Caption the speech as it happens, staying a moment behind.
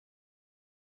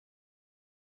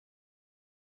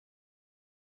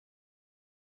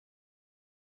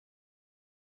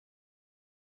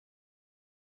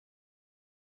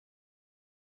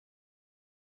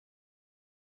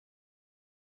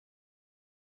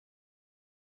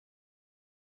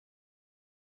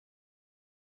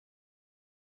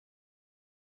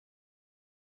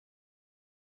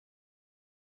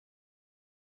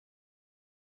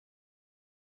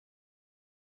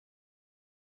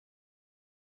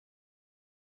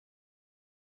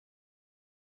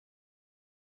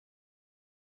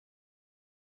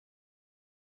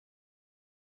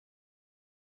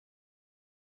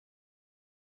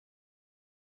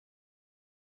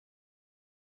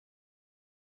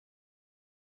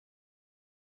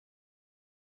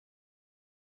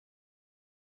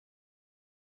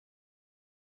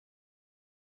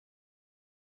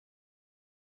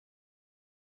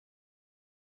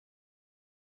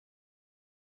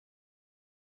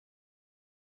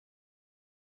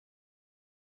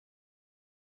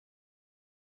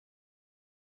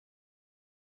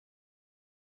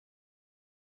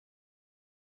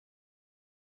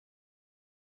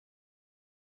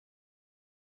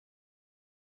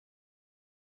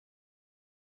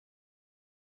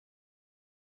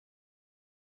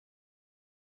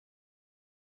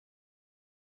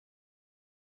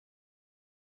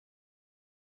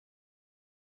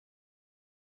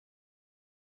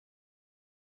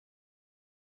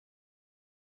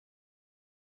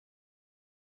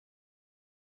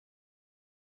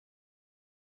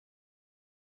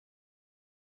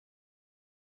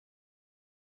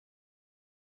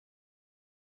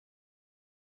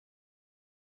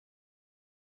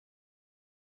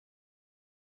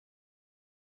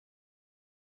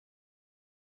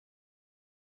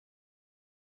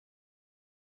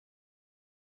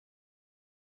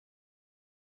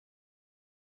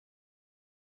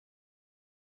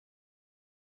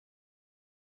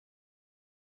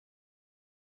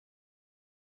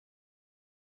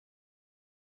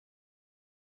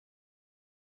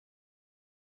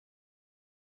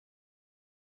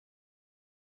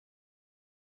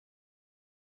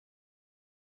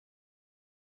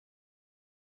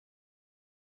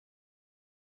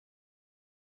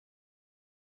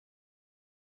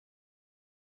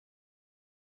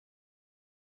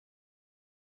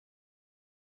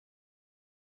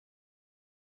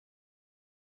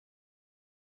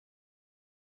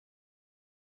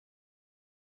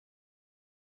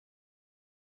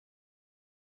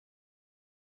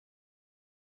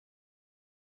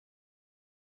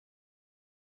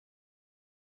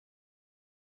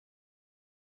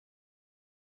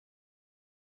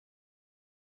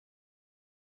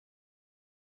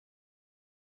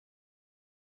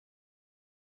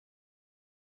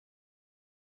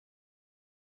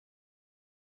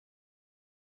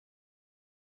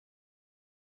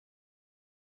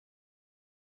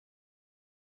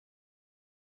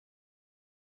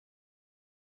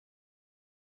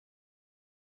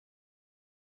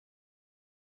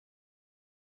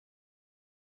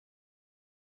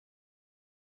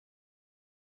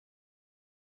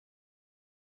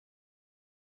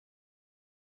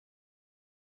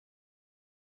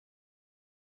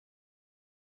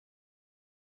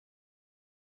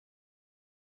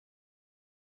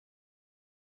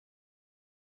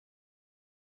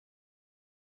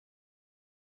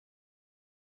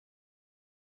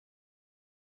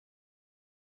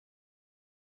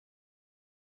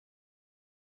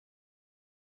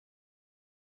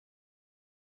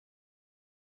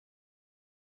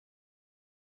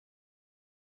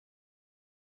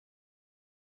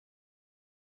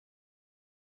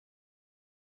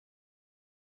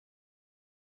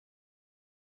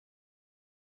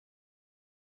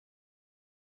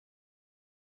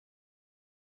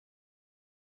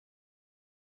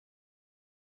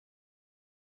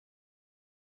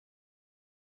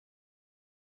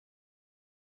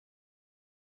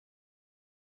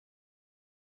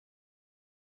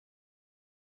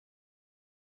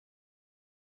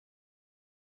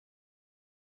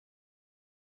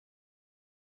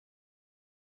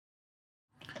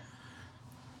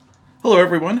Hello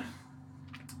everyone.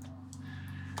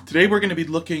 Today we're going to be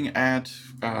looking at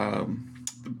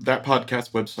that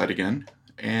podcast website again.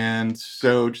 And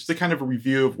so just a kind of a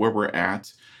review of where we're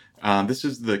at. This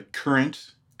is the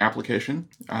current application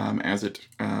as it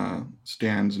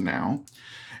stands now.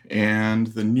 And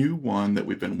the new one that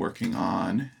we've been working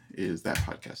on is that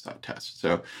podcast.test.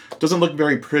 So it doesn't look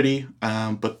very pretty,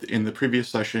 but in the previous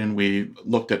session we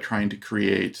looked at trying to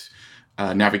create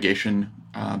navigation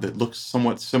that looks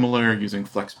somewhat similar using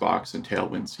Flexbox and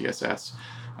Tailwind CSS.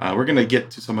 We're going to get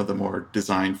to some of the more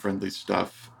design-friendly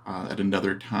stuff at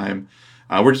another time.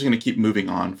 We're just going to keep moving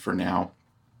on for now.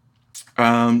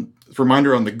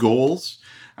 Reminder on the goals.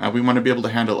 We want to be able to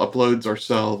handle uploads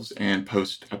ourselves and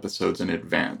post episodes in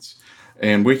advance.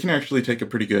 And we can actually take a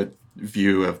pretty good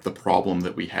view of the problem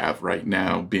that we have right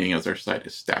now, being as our site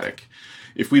is static.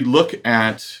 If we look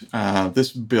at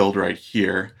this build right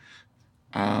here,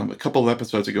 a couple of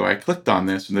episodes ago, I clicked on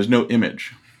this and there's no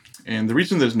image. And the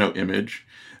reason there's no image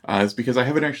is because I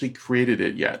haven't actually created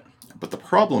it yet. But the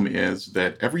problem is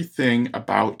that everything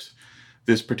about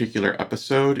this particular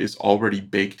episode is already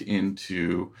baked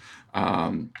into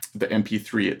the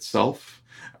MP3 itself,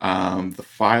 the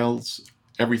files,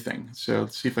 everything. So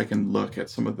let's see if I can look at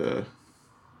some of the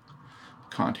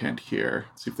content here.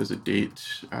 See if there's a date,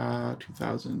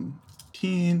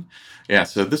 2018. Yeah,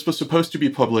 so this was supposed to be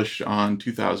published on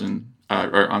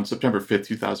on September 5th,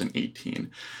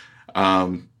 2018.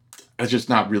 It's just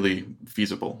not really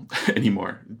feasible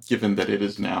anymore, given that it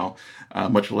is now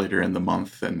much later in the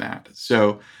month than that.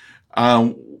 So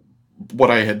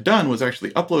what I had done was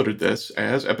actually uploaded this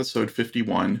as episode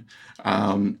 51,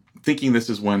 thinking this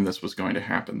is when this was going to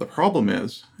happen. The problem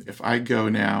is, if I go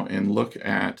now and look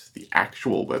at the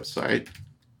actual website,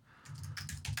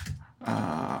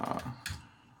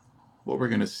 what we're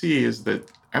going to see is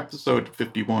that episode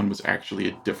 51 was actually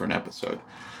a different episode.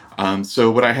 So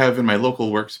what I have in my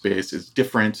local workspace is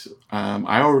different.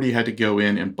 I already had to go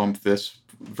in and bump this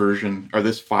version, or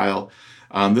this file.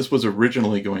 This was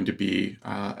originally going to be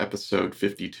episode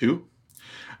 52.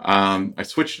 I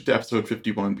switched it to episode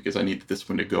 51 because I needed this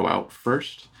one to go out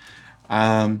first.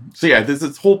 So yeah,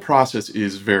 this whole process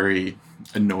is very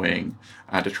annoying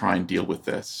to try and deal with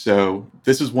this. So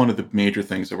this is one of the major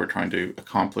things that we're trying to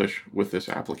accomplish with this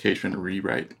application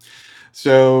rewrite.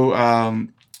 So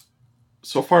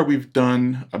so far we've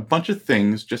done a bunch of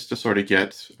things just to sort of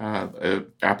get an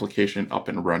application up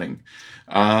and running.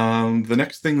 The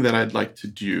next thing that I'd like to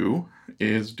do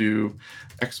is do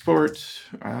export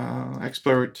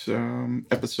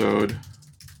episode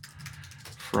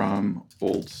from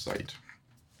old site.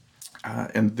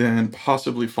 And then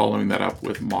possibly following that up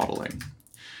with modeling.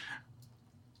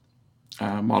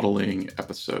 Modeling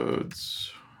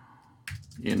episodes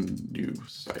in new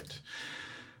site.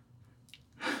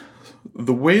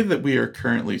 The way that we are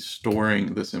currently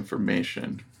storing this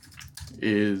information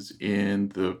is in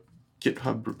the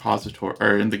GitHub repository,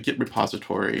 or in the Git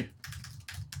repository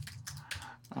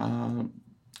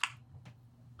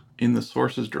in the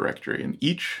sources directory, and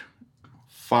each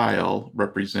file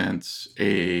represents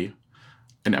an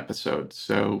episode.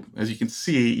 So as you can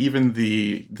see, even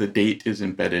the date is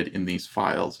embedded in these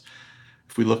files.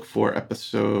 If we look for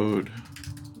episode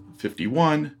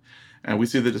 51, and we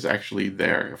see that it's actually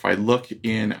there. If I look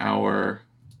in our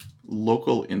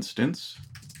local instance,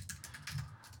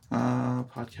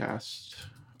 podcast,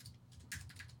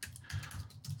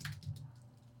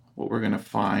 what we're going to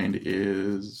find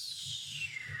is,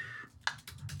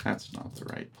 that's not the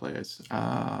right place.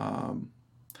 So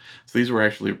these were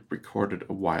actually recorded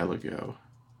a while ago.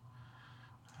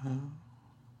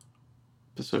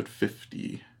 Episode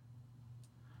 50.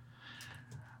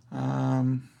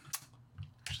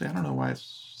 Actually, I don't know why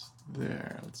it's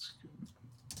there.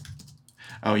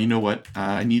 Oh, you know what?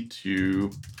 I need to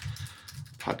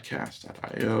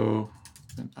podcast.io.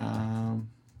 I'm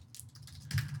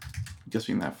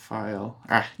guessing that file.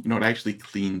 You know what? I actually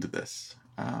cleaned this.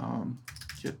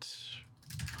 Git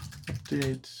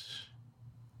update.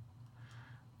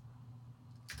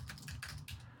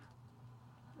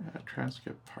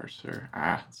 Transcript parser.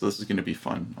 So this is going to be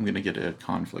fun. I'm going to get a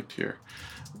conflict here.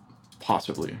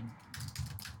 Possibly.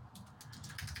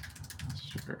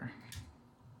 Sure.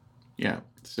 Yeah,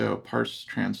 so parse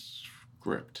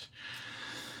transcript.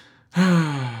 All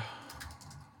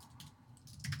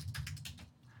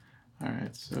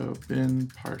right, so bin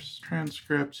parse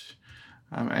transcript.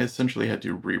 I essentially had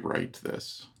to rewrite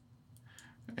this,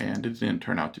 and it didn't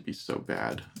turn out to be so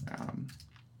bad. I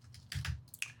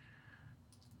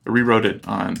rewrote it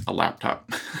on a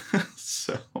laptop,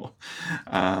 so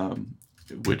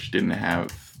which didn't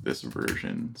have this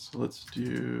version. So let's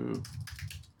do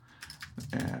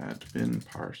add bin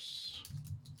parse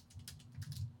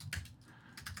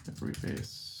every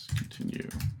base continue.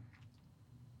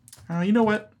 You know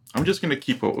what? I'm just going to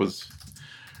keep what was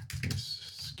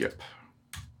skip.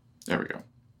 There we go.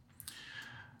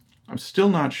 I'm still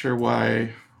not sure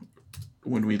why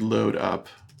when we load up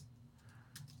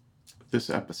this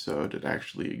episode, it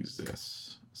actually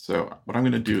exists. So what I'm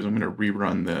going to do is I'm going to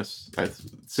rerun this.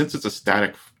 Since it's a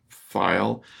static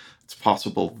file, it's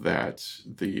possible that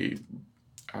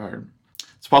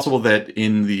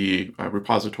in the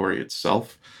repository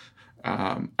itself,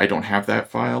 I don't have that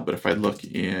file. But if I look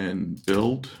in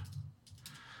build,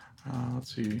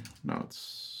 let's see, no,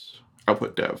 it's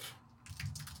output dev.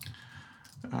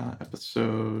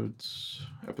 Episodes,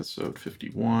 episode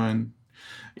 51.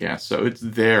 Yeah, so it's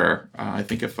there. I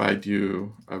think if I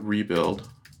do a rebuild,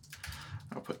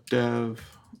 output dev,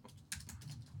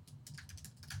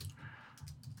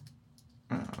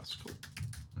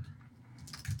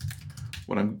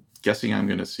 what I'm guessing I'm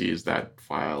going to see is that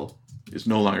file is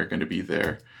no longer going to be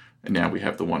there. And now we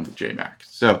have the one with JMac.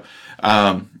 So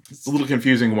it's a little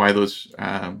confusing why those,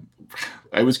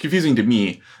 it was confusing to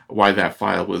me why that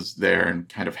file was there and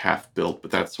kind of half built,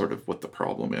 but that's sort of what the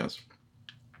problem is.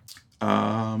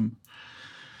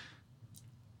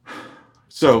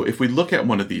 So if we look at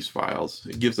one of these files,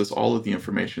 it gives us all of the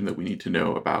information that we need to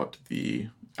know about the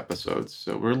episodes.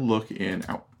 So we're looking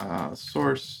at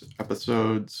source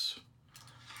episodes.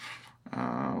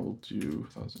 We'll do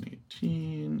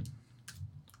 2018.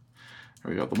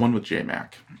 There we go, the one with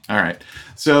JMac. All right.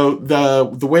 So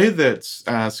the way that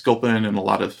Sculpin and a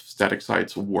lot of static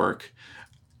sites work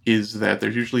is that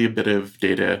there's usually a bit of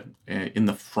data in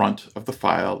the front of the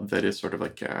file that is sort of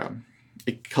like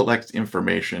it collects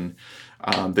information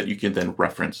that you can then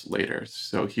reference later.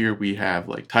 So here we have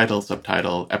like title,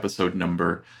 subtitle, episode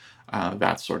number,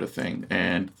 that sort of thing.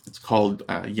 And it's called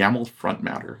YAML front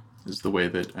matter is the way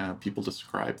that people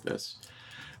describe this.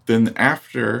 Then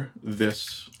after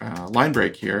this line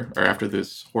break here, or after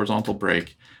this horizontal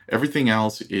break, everything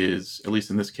else is, at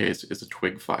least in this case, is a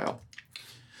twig file.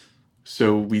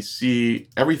 So we see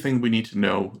everything we need to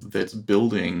know that's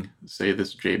building, say,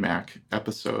 this JMac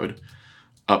episode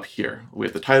up here. We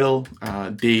have the title,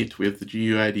 date, we have the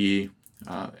GUID,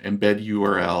 embed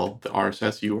URL, the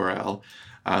RSS URL.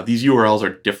 These URLs are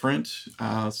different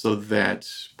so that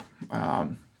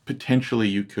potentially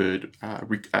you could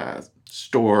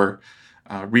store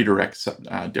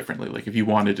redirects differently. Like if you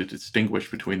wanted to distinguish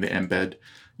between the embed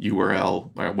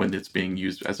URL when it's being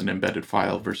used as an embedded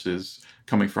file versus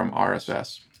coming from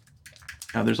RSS.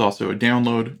 There's also a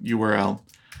download URL,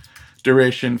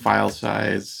 duration, file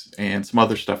size, and some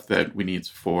other stuff that we need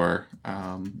for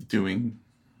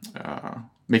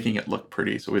making it look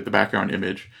pretty. So we have the background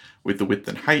image with the width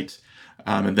and height,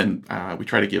 and then we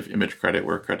try to give image credit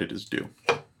where credit is due.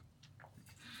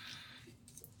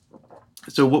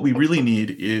 So what we really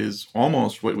need is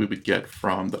almost what we would get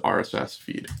from the RSS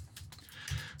feed.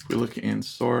 If we look in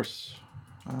source,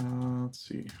 let's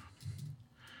see.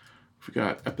 We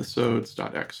got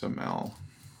episodes.xml.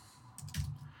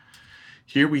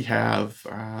 Here we have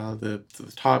the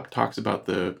top talks about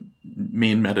the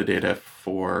main metadata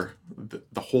for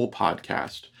the whole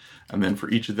podcast. And then for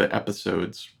each of the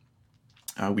episodes,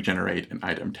 we generate an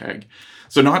item tag.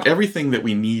 So not everything that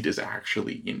we need is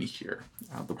actually in here.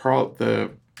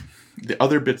 The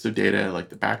other bits of data, like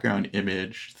the background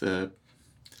image,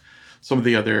 some of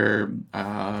the other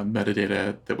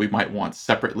metadata that we might want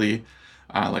separately,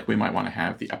 like we might want to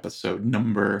have the episode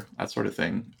number, that sort of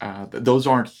thing. Those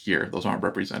aren't here. Those aren't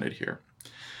represented here.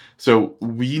 So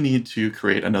we need to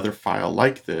create another file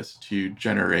like this to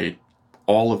generate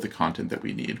all of the content that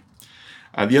we need.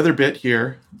 The other bit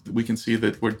here, we can see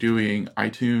that we're doing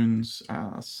iTunes,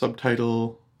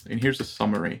 subtitle, and here's a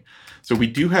summary. So we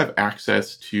do have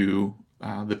access to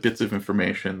the bits of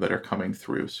information that are coming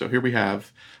through. So here we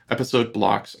have episode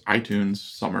blocks, iTunes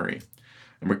summary,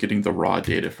 and we're getting the raw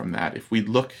data from that. If we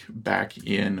look back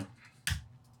in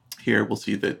here, we'll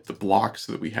see that the blocks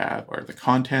that we have are the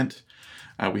content.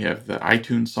 We have the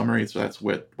iTunes summary, so that's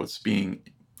what's being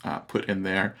put in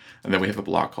there. And then we have a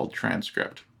block called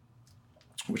transcript,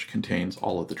 which contains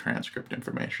all of the transcript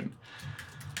information.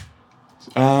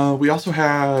 We also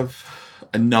have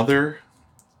another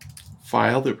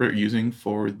file that we're using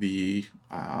for the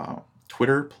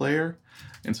Twitter player.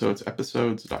 And so it's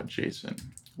episodes.json,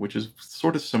 which is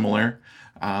sort of similar.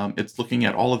 It's looking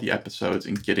at all of the episodes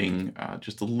and getting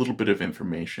just a little bit of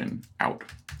information out.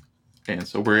 And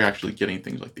so we're actually getting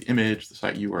things like the image, the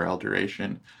site URL,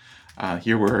 duration.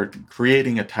 Here we're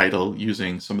creating a title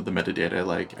using some of the metadata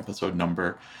like episode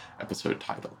number, episode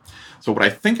title. So what I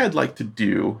think I'd like to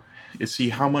do is see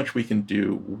how much we can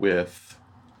do with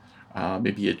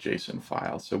maybe a JSON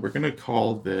file. So we're going to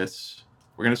call this,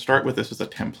 we're going to start with this as a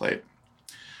template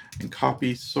and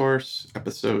copy source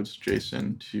episodes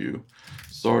JSON to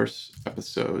source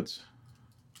episodes,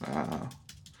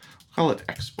 call it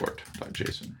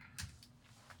export.json.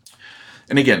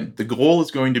 And again, the goal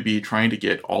is going to be trying to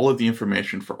get all of the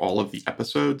information for all of the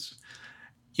episodes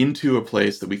into a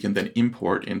place that we can then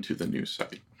import into the new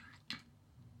site.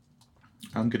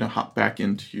 I'm going to hop back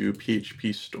into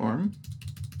PHP Storm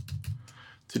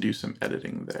to do some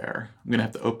editing there. I'm going to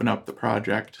have to open up the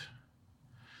project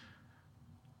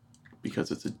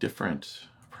because it's a different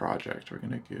project. We're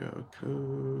going to go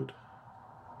code,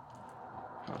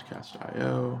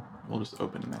 podcast.io. We'll just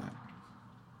open that.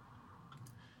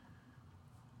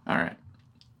 All right.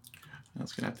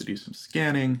 That's going to have to do some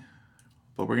scanning,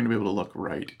 but we're going to be able to look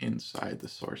right inside the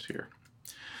source here.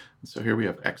 And so here we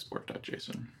have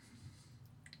export.json.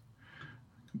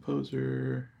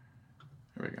 Composer,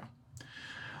 there we go.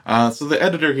 So the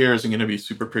editor here isn't going to be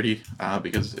super pretty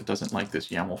because it doesn't like this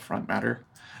YAML front matter.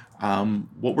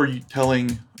 What we're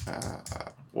telling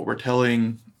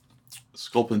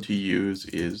Sculpin to use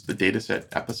is the dataset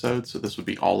episodes. So this would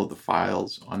be all of the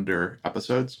files under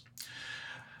episodes.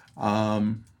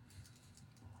 Let's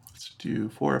do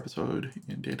for episode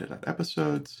in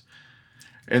data.episodes.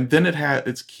 And then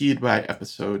it's keyed by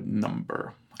episode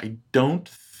number. I don't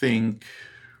think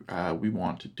we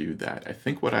want to do that. I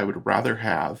think what I would rather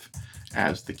have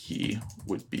as the key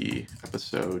would be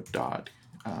episode.guid.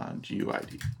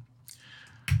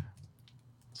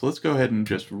 So let's go ahead and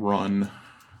just run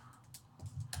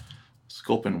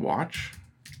Sculpin watch.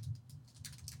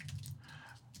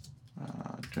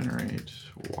 Generate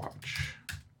watch.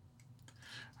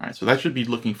 All right, so that should be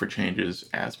looking for changes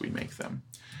as we make them.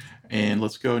 And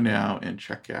let's go now and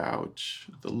check out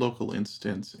the local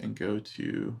instance and go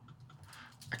to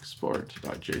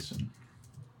export.json.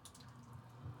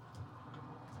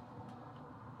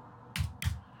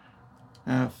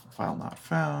 File not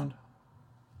found.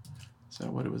 Is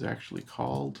that what it was actually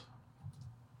called?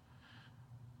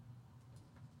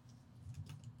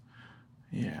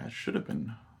 Yeah, it should have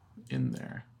been in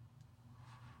there.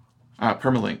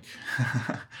 Permalink.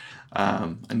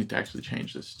 I need to actually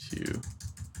change this to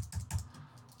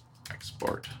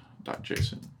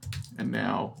export.json. And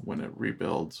now when it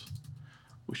rebuilds,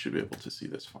 we should be able to see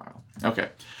this file. Okay,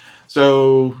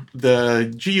 so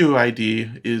the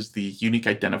GUID is the unique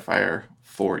identifier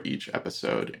for each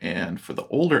episode. And for the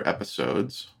older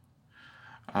episodes,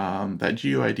 that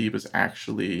GUID was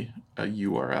actually a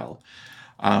URL.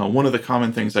 One of the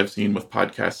common things I've seen with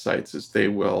podcast sites is they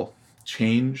will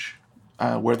change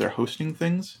where they're hosting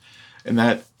things, and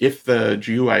that if the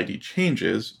GUID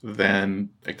changes, then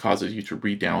it causes you to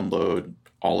re-download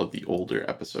all of the older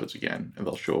episodes again, and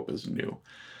they'll show up as new.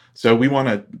 So we want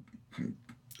to,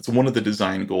 it's one of the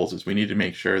design goals is we need to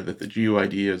make sure that the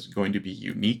GUID is going to be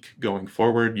unique going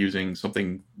forward using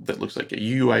something that looks like a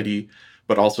UUID,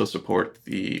 but also support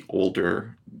the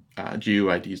older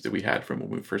GUIDs that we had from when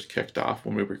we first kicked off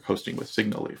when we were hosting with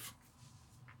SignalLeaf.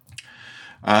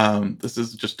 This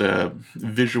is just a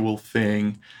visual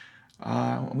thing.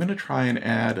 I'm going to try and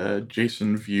add a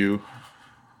JSON view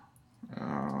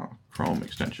Chrome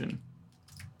extension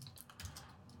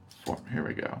form. Here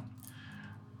we go.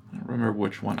 I don't remember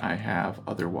which one I have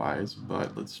otherwise,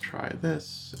 but let's try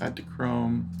this. Add to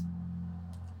Chrome.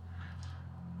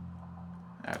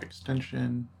 Add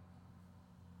extension.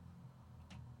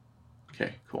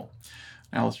 Okay, cool.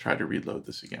 Now let's try to reload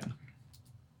this again.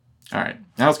 All right,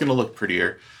 now it's going to look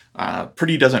prettier.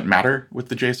 Pretty doesn't matter with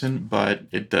the JSON, but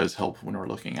it does help when we're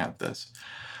looking at this.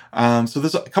 So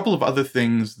there's a couple of other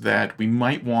things that we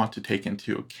might want to take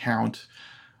into account.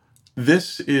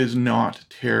 This is not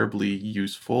terribly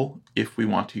useful if we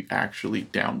want to actually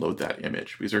download that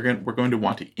image, because we're going to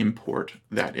want to import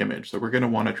that image. So we're going to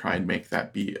want to try and make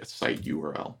that be a site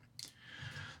URL.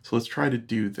 So let's try to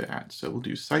do that. So we'll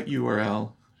do site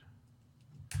URL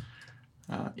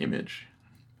image.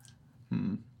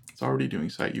 It's already doing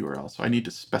site URL, so I need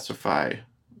to specify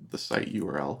the site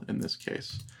URL in this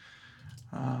case.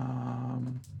 Let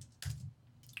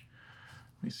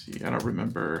me see, I don't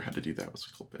remember how to do that with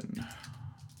Sculpin.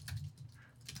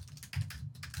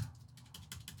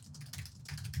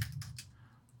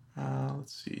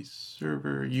 Let's see,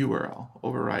 server URL,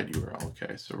 override URL.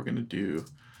 Okay, so we're going to do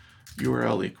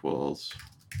URL equals,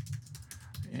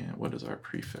 and what is our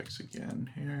prefix again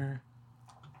here?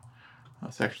 Oh,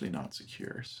 it's actually not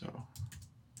secure, so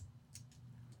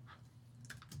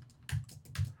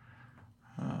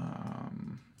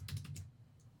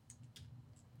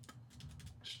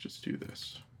let's just do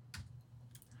this.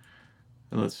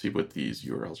 And let's see what these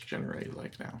URLs generate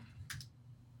like now.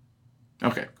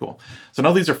 Okay, cool. So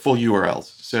now these are full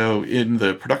URLs. So in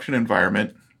the production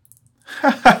environment,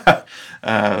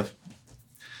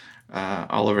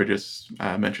 Oliver just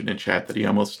mentioned in chat that he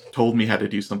almost told me how to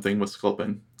do something with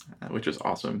Sculpin, which is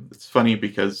awesome. It's funny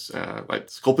because like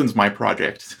Sculpin's my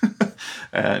project,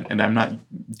 and I'm not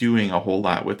doing a whole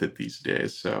lot with it these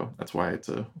days. So that's why I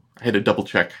had to double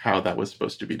check how that was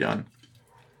supposed to be done.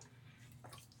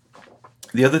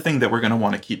 The other thing that we're going to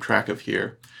want to keep track of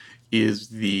here is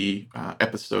the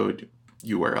episode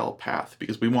URL path,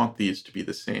 because we want these to be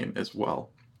the same as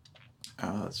well.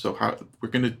 So we're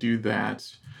going to do that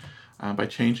by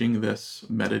changing this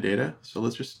metadata. So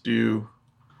let's just do,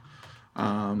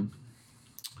 let's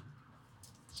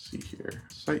see here,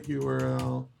 site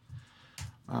URL.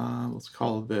 Let's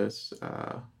call this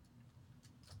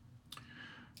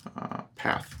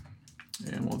path.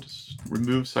 And we'll just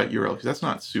remove site URL because that's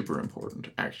not super important,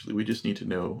 actually. We just need to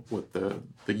know what the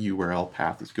URL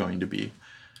path is going to be.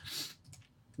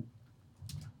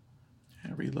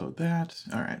 And reload that.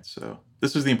 All right, so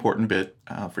this is the important bit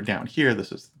for down here.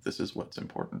 This is what's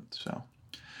important. So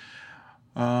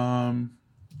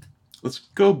let's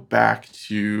go back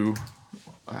to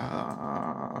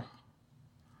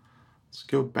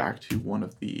one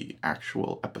of the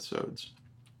actual episodes.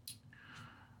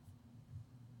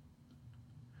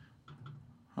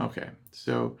 Okay,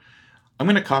 so I'm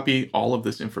going to copy all of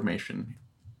this information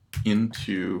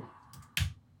into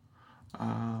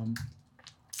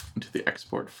the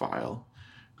export file,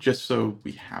 just so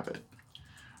we have it.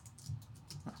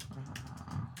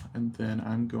 And then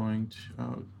I'm going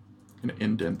to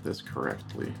indent this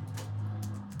correctly.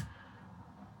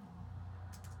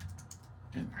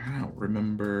 And I don't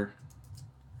remember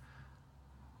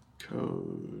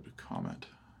code comment.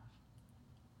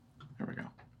 There we go.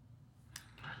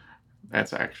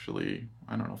 That's actually,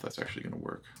 I don't know if that's actually going to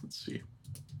work. Let's see.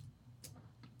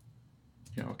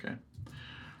 Yeah, okay.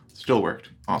 Still worked.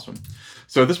 Awesome.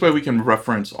 So this way we can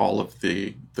reference all of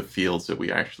the fields that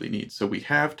we actually need. So we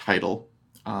have title,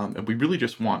 and we really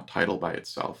just want title by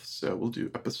itself. So we'll do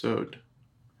episode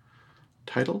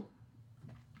title.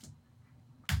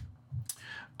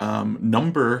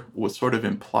 Number was sort of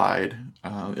implied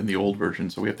in the old version,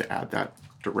 so we have to add that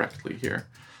directly here.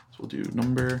 So we'll do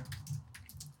number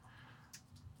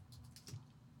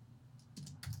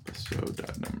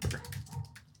episode.number.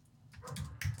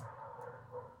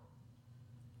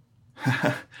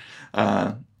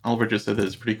 Oliver just said that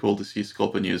it's pretty cool to see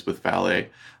Sculpin used with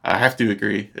Valet. I have to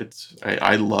agree.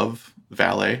 I love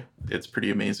Valet. It's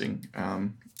pretty amazing.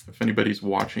 If anybody's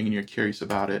watching and you're curious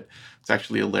about it, it's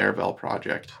actually a Laravel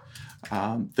project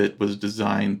that was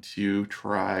designed to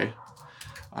try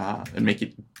and make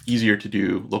it easier to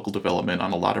do local development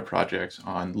on a lot of projects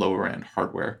on lower end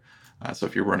hardware. So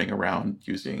if you're running around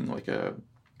using like a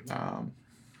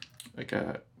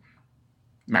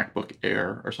MacBook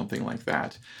Air or something like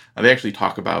that, they actually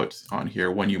talk about on here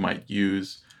when you might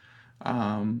use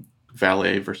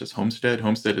Valet versus Homestead.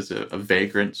 Homestead is a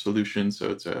vagrant solution, so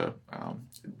it's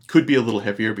could be a little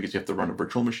heavier because you have to run a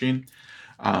virtual machine.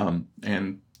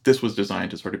 And this was designed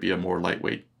to sort of be a more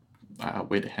lightweight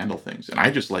way to handle things. And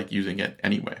I just like using it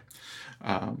anyway.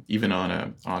 Even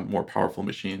on more powerful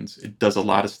machines, it does a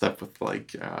lot of stuff with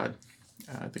like I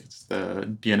think it's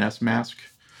the DNS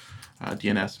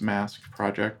mask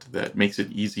project that makes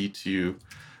it easy to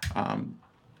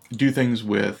do things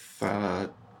with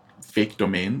fake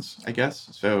domains, I guess.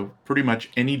 So pretty much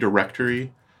any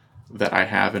directory that I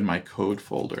have in my code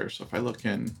folder. So if I look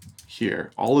in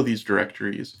here, all of these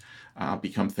directories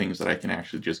become things that I can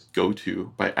actually just go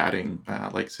to by adding,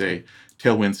 like say,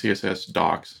 Tailwind CSS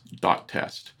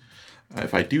docs.test.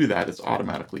 If I do that, it's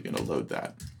automatically going to load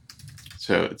that.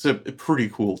 So it's a pretty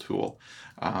cool tool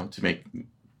to make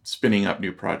spinning up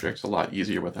new projects a lot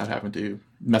easier without having to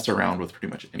mess around with pretty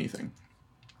much anything.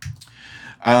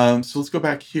 So let's go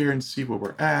back here and see where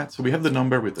we're at. So we have the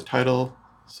number with the title,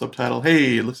 subtitle.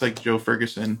 Hey, it looks like Joe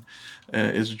Ferguson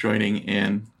is joining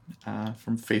in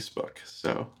from Facebook.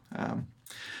 So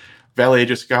Valet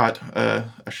just got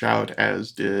a shout,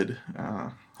 as did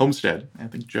Homestead. I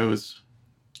think Joe's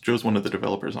one of the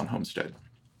developers on Homestead.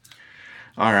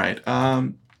 All right.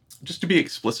 Just to be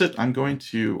explicit, I'm going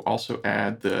to also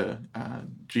add the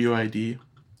GUID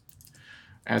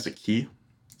as a key.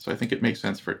 So I think it makes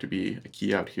sense for it to be a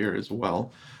key out here as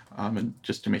well. And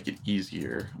just to make it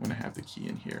easier, I'm going to have the key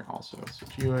in here also. So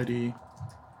GUID.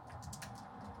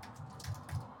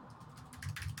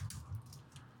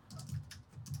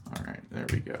 All right, there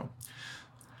we go.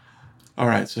 All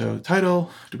right, so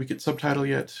title. Did we get subtitle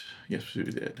yet? Yes, we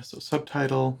did. So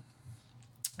subtitle.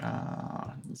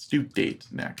 Let's do date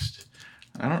next.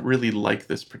 I don't really like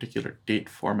this particular date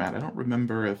format. I don't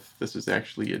remember if this is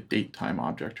actually a date time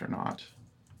object or not.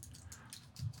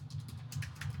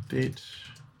 Date.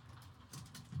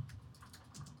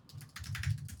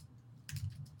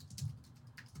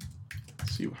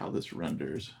 Let's see how this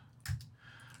renders.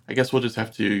 I guess we'll just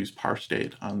have to use parse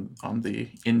date on the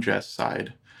ingest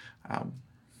side.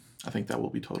 I think that will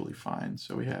be totally fine.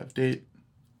 So we have date.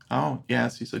 Oh, yeah,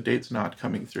 see, so date's not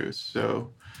coming through.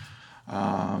 So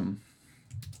let's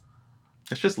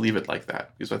just leave it like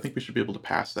that, because I think we should be able to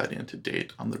pass that into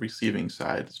date on the receiving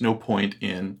side. There's no point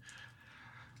in...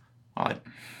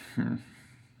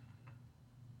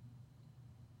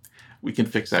 We can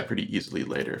fix that pretty easily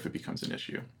later if it becomes an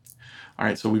issue. All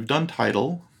right, so we've done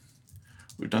title,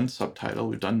 we've done subtitle,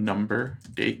 we've done number,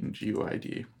 date, and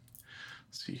GUID.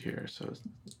 Let's see here, so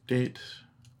date.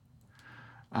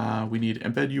 We need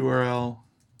embed URL,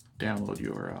 download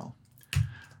URL.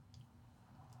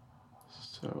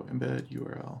 So embed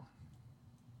URL.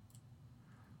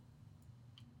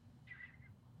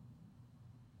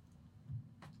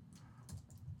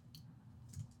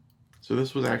 So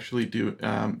this was actually it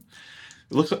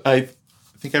looks like, I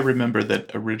think I remember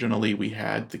that originally we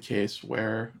had the case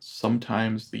where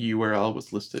sometimes the URL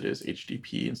was listed as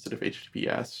HTTP instead of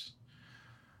HTTPS,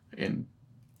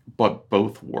 but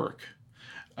both work.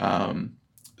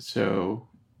 So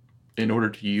in order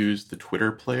to use the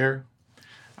Twitter player,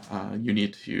 you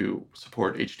need to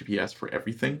support HTTPS for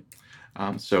everything.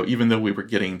 So even though we were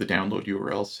getting the download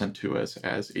URLs sent to us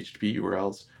as HTTP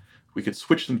URLs, we could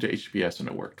switch them to HTTPS and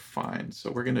it worked fine.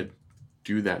 So we're going to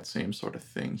do that same sort of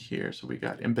thing here. So we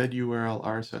got embed URL,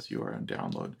 RSS URL, and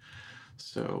download.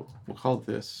 So we'll call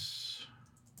this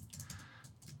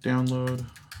download.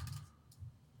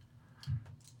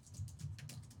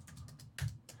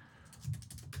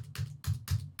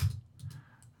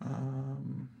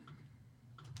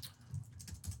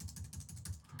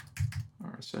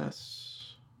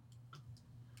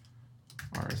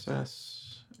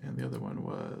 RSS, and the other one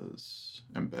was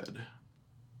embed.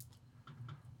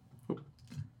 Oop.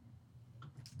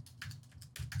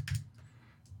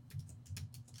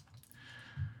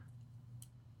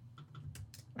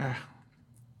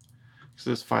 So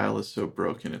this file is so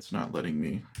broken, it's not letting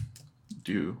me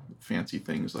do fancy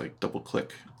things like double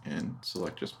click and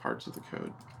select just parts of the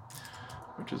code,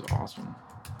 which is awesome.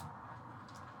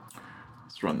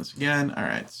 Let's run this again. All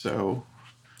right, so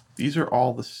these are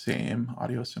all the same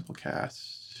audio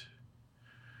simplecast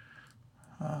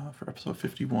for episode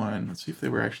 51. Let's see if they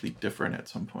were actually different at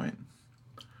some point.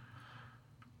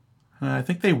 I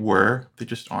think they were, they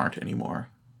just aren't anymore.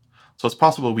 So it's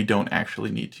possible we don't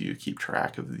actually need to keep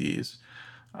track of these.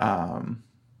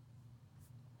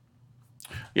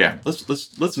 Yeah,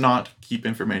 let's not keep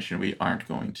information we aren't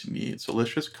going to need. So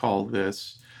let's just call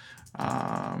this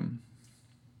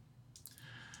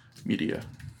media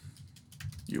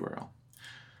URL.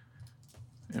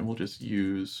 And we'll just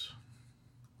use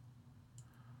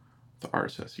the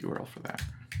RSS URL for that.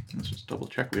 Let's just double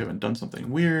check we haven't done something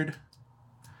weird.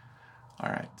 All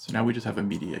right, so now we just have a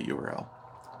media URL.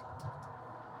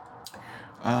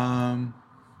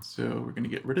 So we're going to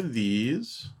get rid of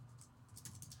these.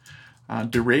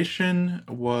 Duration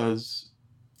was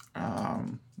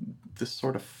this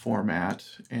sort of format,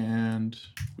 and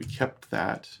we kept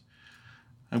that.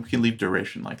 And we can leave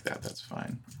duration like that, that's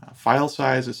fine. File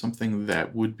size is something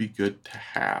that would be good to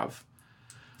have.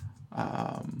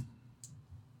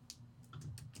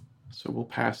 So we'll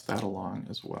pass that along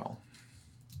as well.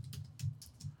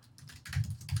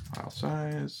 File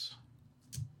size.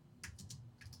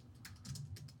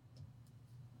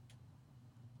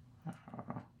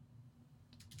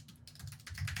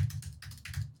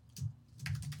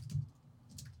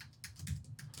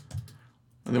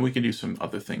 And then we can do some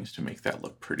other things to make that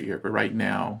look prettier. But right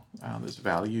now, this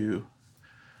value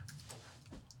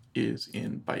is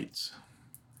in bytes.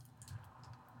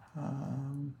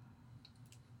 All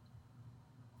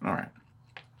right.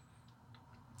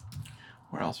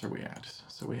 Where else are we at?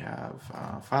 So we have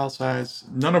file size.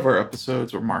 None of our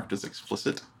episodes were marked as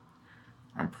explicit.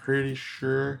 I'm pretty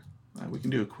sure. We can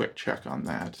do a quick check on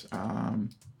that. -I.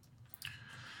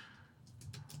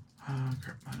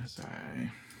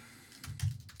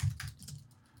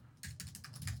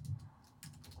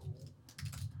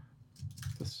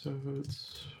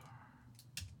 Episodes.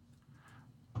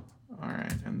 All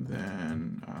right, and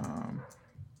then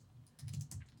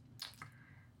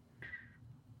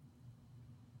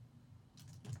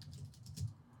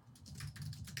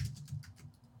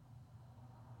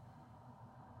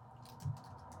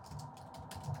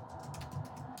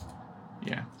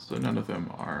yeah, so none of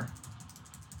them are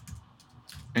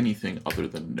anything other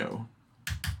than no.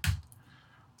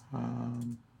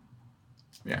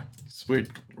 Yeah, so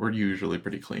we're usually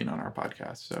pretty clean on our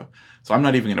podcast, so I'm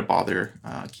not even going to bother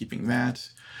keeping that.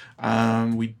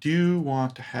 We do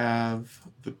want to have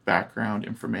the background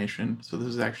information. So this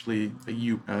is actually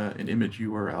an image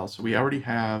URL. So we already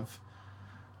have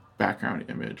background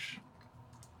image.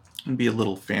 And be a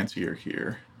little fancier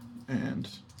here, and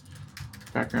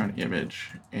background image,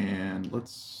 and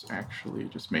let's actually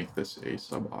just make this a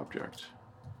sub object.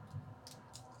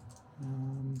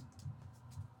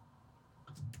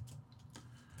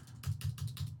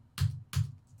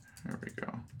 There we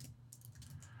go.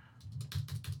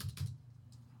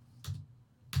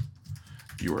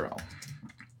 URL.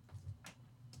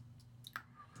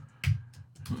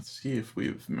 Let's see if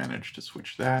we've managed to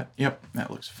switch that. Yep, that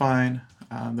looks fine.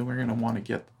 Then we're going to want to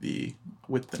get the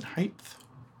width and height.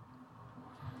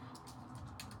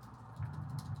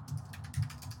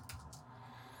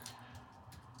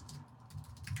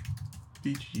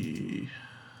 BG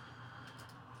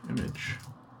image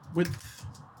width.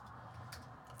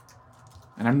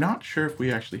 And I'm not sure if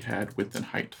we actually had width and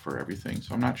height for everything,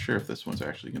 so I'm not sure if this one's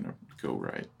actually going to go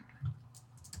right.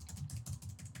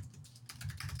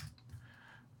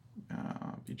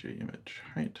 BJ image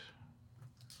height.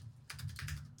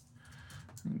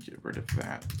 And get rid of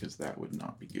that because that would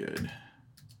not be good.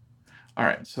 All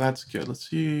right, so that's good. Let's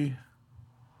see.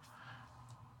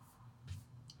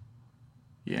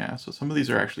 Yeah, so some of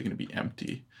these are actually going to be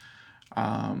empty.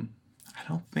 I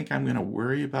don't think I'm going to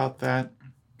worry about that.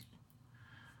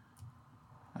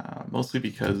 Mostly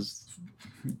because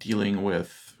dealing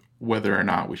with whether or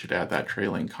not we should add that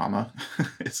trailing comma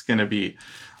is going to be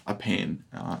a pain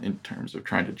in terms of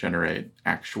trying to generate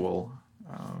actual,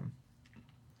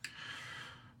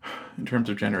 in terms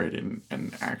of generating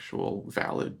an actual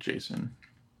valid JSON.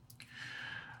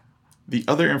 The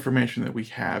other information that we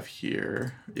have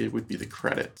here, it would be the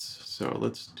credits. So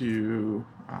let's do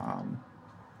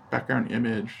background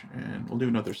image, and we'll do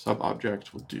another sub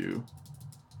object. We'll do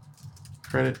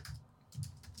credit.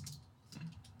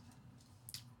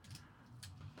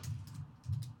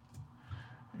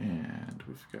 And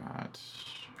we've got,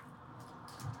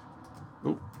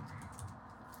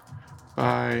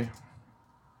 by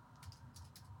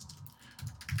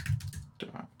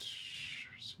dot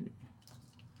see,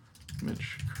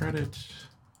 image credit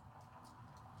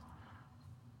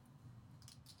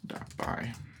dot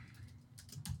by.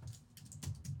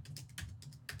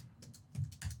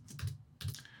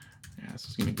 Yeah, this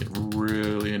is going to get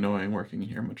really annoying working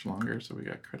here much longer. So we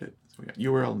got credit, so we got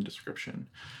URL and description.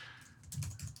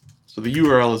 So the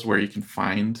URL is where you can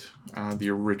find the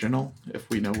original, if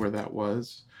we know where that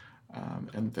was.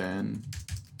 And then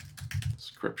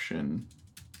description,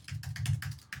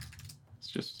 it's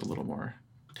just a little more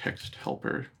text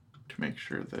helper to make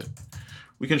sure that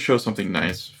we can show something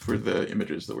nice for the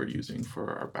images that we're using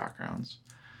for our backgrounds.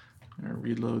 I'm going to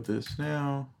reload this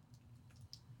now.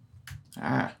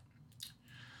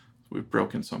 We've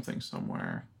broken something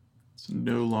somewhere. It's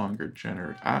no longer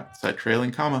generated. It's that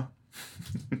trailing comma.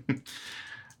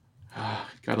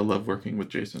 Gotta love working with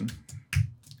JSON.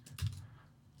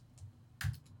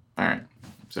 All right,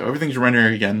 so everything's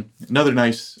rendering again. Another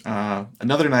nice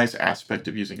aspect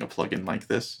of using a plugin like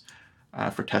this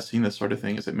for testing this sort of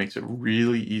thing is it makes it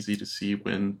really easy to see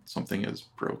when something is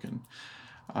broken.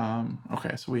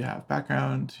 Okay, so we have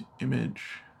background, image.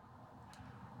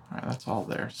 All right, that's all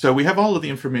there. So we have all of the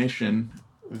information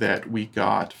that we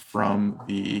got from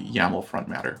the YAML front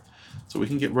matter. So we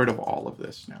can get rid of all of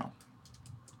this now.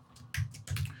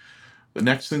 The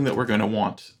next thing that we're going to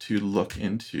want to look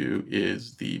into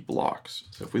is the blocks.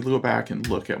 So if we go back and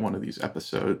look at one of these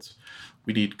episodes,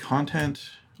 we need content,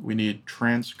 we need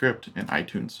transcript, and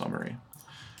iTunes summary.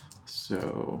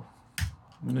 So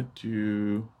I'm going to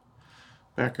do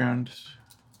background,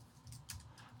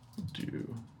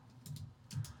 do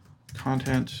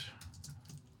content,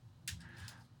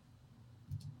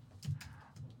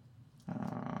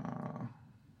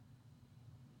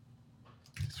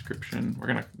 description. We're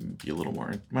going to be a little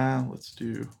more, well, we'll just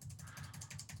do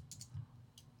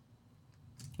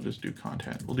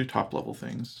content. We'll do top level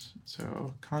things.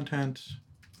 So content,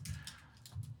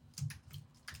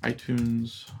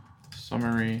 iTunes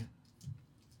summary,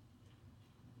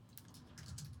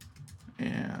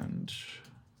 and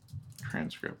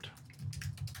transcript.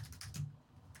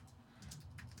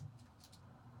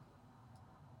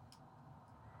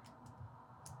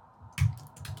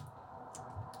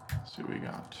 See what we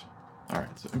got. All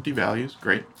right, so empty values,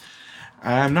 great.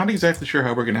 I'm not exactly sure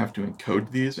how we're going to have to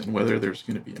encode these and whether there's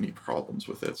going to be any problems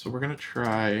with it. So we're going to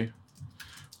try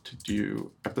to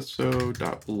do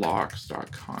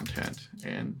episode.blocks.content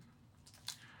and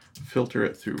filter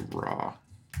it through raw.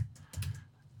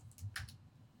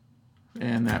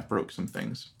 And that broke some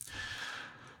things.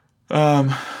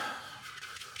 Let's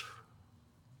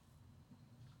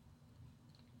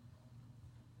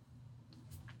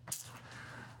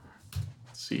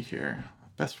see here.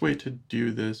 Best way to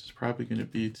do this is probably going to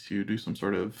be to do some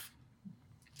sort of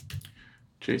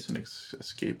JSON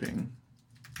escaping.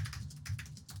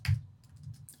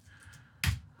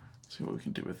 Let's see what we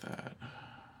can do with that.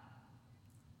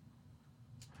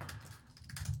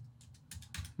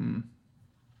 And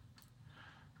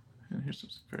here's some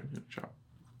very good job.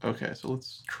 Okay, so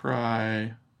let's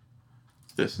try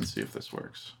this and see if this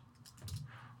works.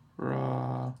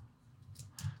 Raw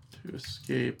to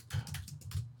escape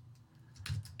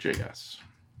JS.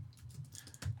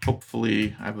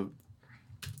 Hopefully I have a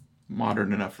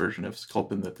modern enough version of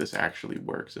Sculpin that this actually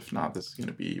works. If not, this is going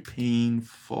to be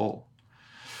painful.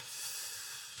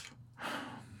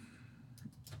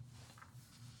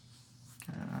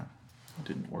 It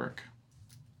didn't work.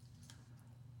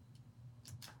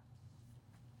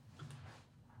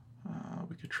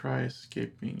 We could try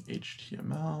escaping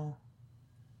HTML.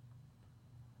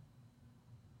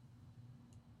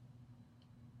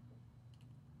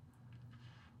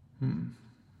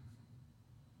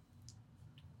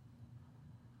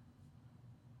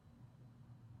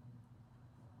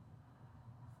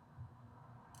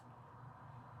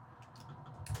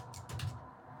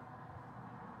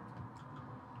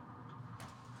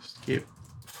 Escape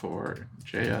for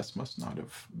JS must not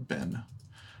have been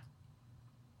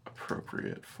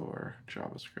appropriate for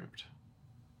JavaScript.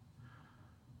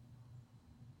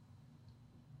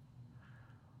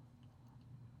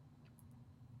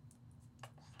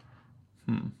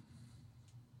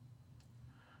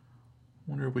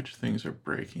 Wonder which things are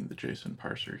breaking the JSON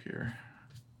parser here.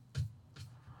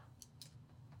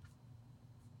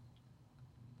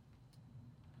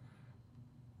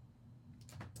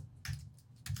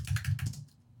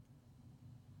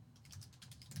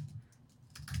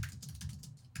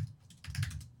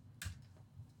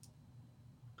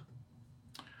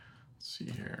 Let's see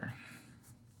here.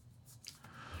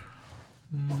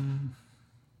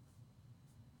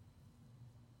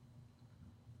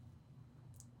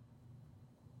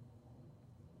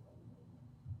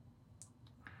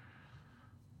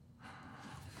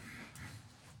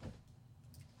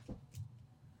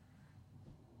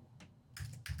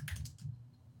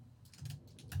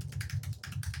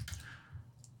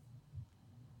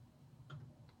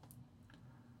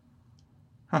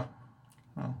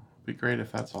 Well, it'd be great if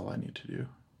that's all I need to do.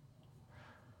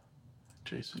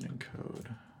 JSON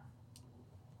encode.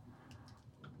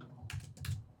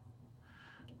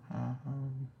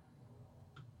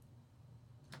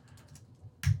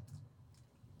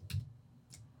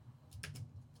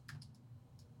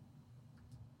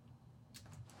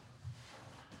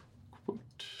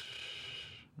 Quote.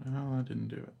 No, I didn't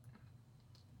do it.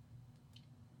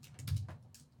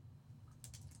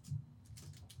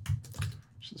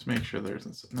 Just make sure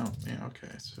there's no. Yeah,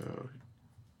 okay. So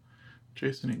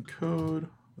JSON encode.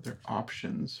 Are there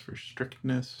options for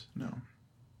strictness? No.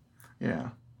 Yeah.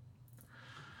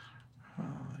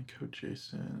 Encode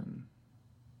JSON.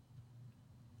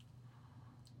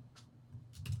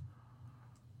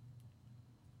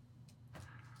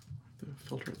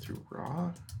 Filter it through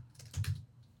raw.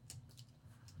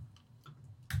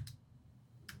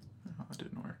 No, it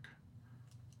didn't work.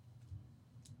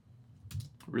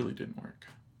 It really didn't work.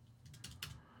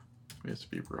 It has to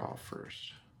be raw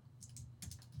first.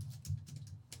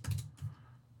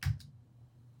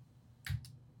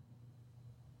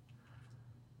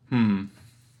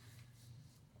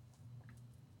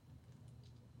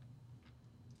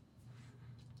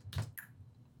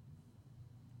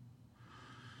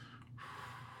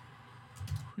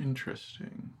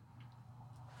 Interesting.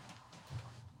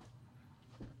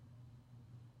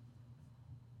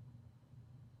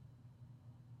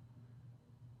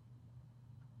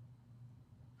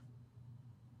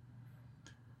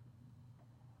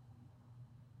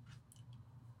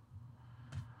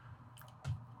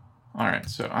 All right,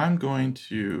 so I'm going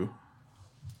to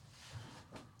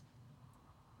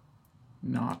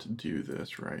not do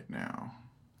this right now.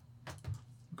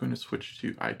 I'm going to switch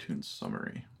to iTunes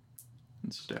Summary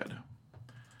instead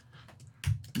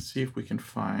and see if we can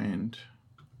find,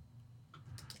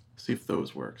 see if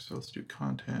those work. So let's do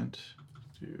content,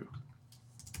 do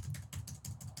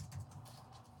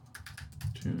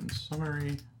iTunes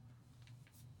Summary,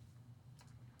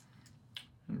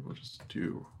 and we'll just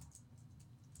do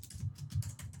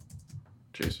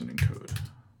JSON encode.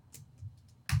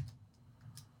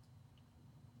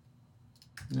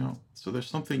 No, so there's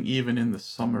something even in the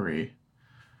summary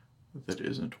that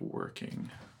isn't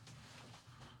working.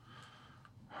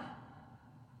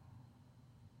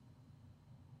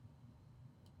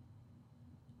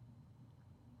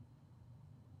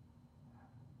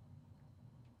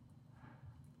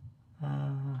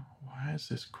 Why is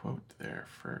this quote there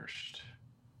first?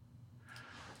 I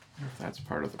wonder if that's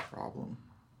part of the problem.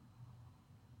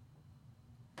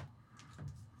 I'm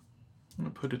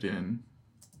going to put it in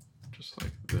just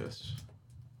like this.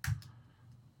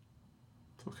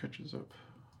 Until it catches up.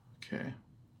 Okay.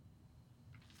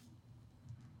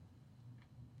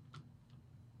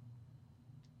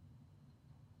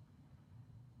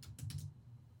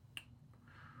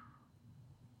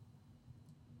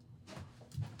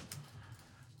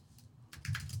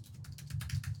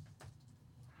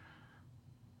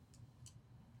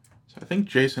 So I think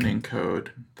JSON encode,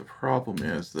 the problem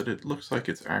is that it looks like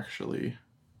it's actually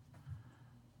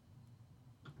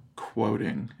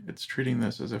quoting. It's treating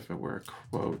this as if it were a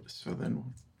quote. So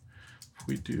then if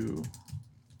we do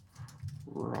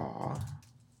raw,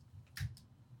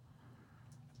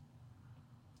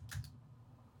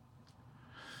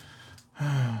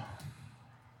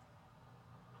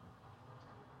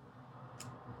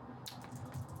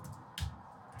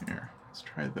 here, let's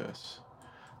try this.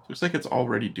 So looks like it's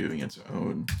already doing its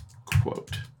own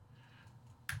quote.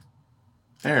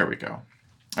 There we go.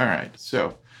 All right,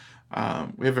 so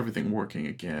we have everything working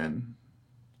again,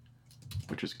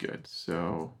 which is good.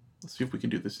 So let's see if we can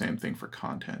do the same thing for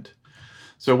content.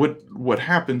 So what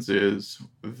happens is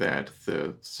that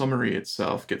the summary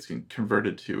itself gets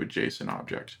converted to a JSON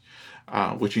object,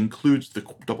 which includes the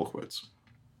double quotes.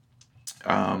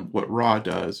 What raw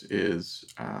does is,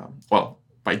 well,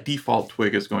 by default,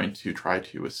 Twig is going to try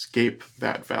to escape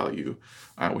that value,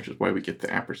 which is why we get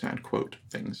the ampersand quote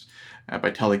things. By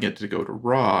telling it to go to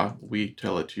raw, we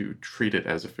tell it to treat it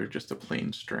as if it's just a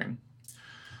plain string.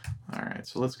 All right,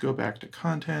 so let's go back to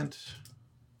content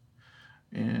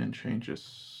and change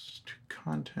this to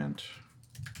content.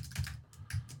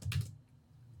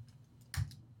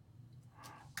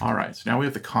 All right, so now we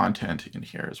have the content in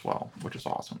here as well, which is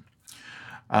awesome.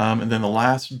 And then the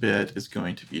last bit is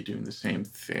going to be doing the same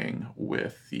thing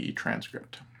with the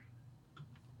transcript.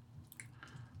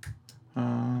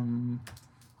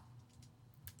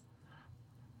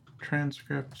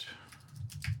 Transcript.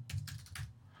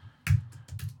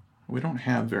 We don't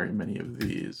have very many of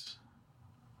these.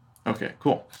 Okay,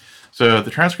 cool. So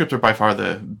the transcripts are by far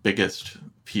the biggest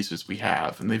pieces we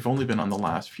have, and they've only been on the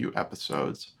last few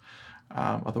episodes.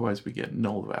 Otherwise, we get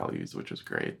null values, which is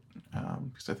great,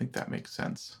 because I think that makes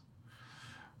sense.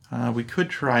 We could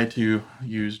try to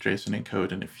use JSON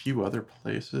encode in a few other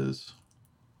places,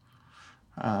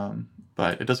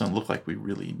 but it doesn't look like we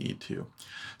really need to.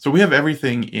 So we have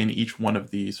everything in each one of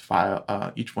these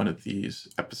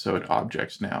episode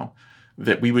objects now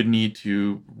that we would need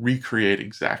to recreate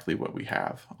exactly what we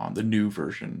have on the new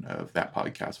version of that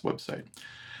podcast website.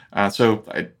 So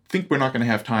I think we're not going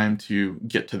to have time to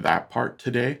get to that part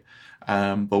today.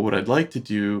 But what I'd like to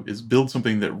do is build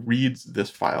something that reads this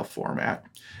file format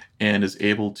and is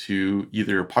able to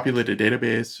either populate a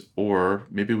database, or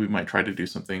maybe we might try to do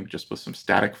something just with some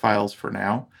static files for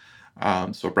now.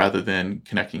 So rather than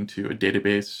connecting to a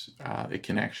database, it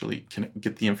can actually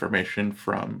get the information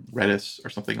from Redis or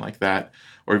something like that,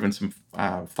 or even some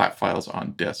flat files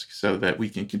on disk, so that we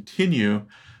can continue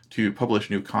to publish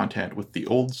new content with the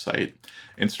old site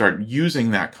and start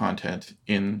using that content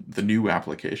in the new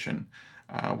application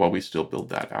while we still build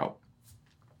that out.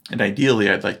 And ideally,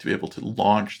 I'd like to be able to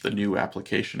launch the new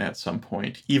application at some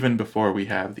point, even before we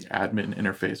have the admin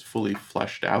interface fully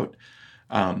fleshed out,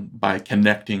 by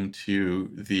connecting to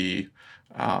the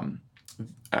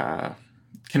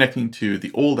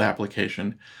old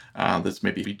application that's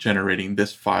maybe generating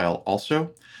this file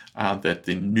also, that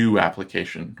the new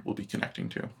application will be connecting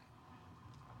to.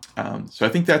 So I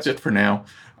think that's it for now.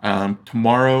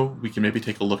 Tomorrow we can maybe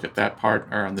take a look at that part,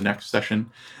 or on the next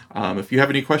session. If you have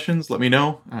any questions, let me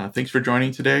know. Thanks for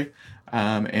joining today,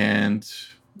 and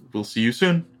we'll see you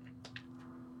soon.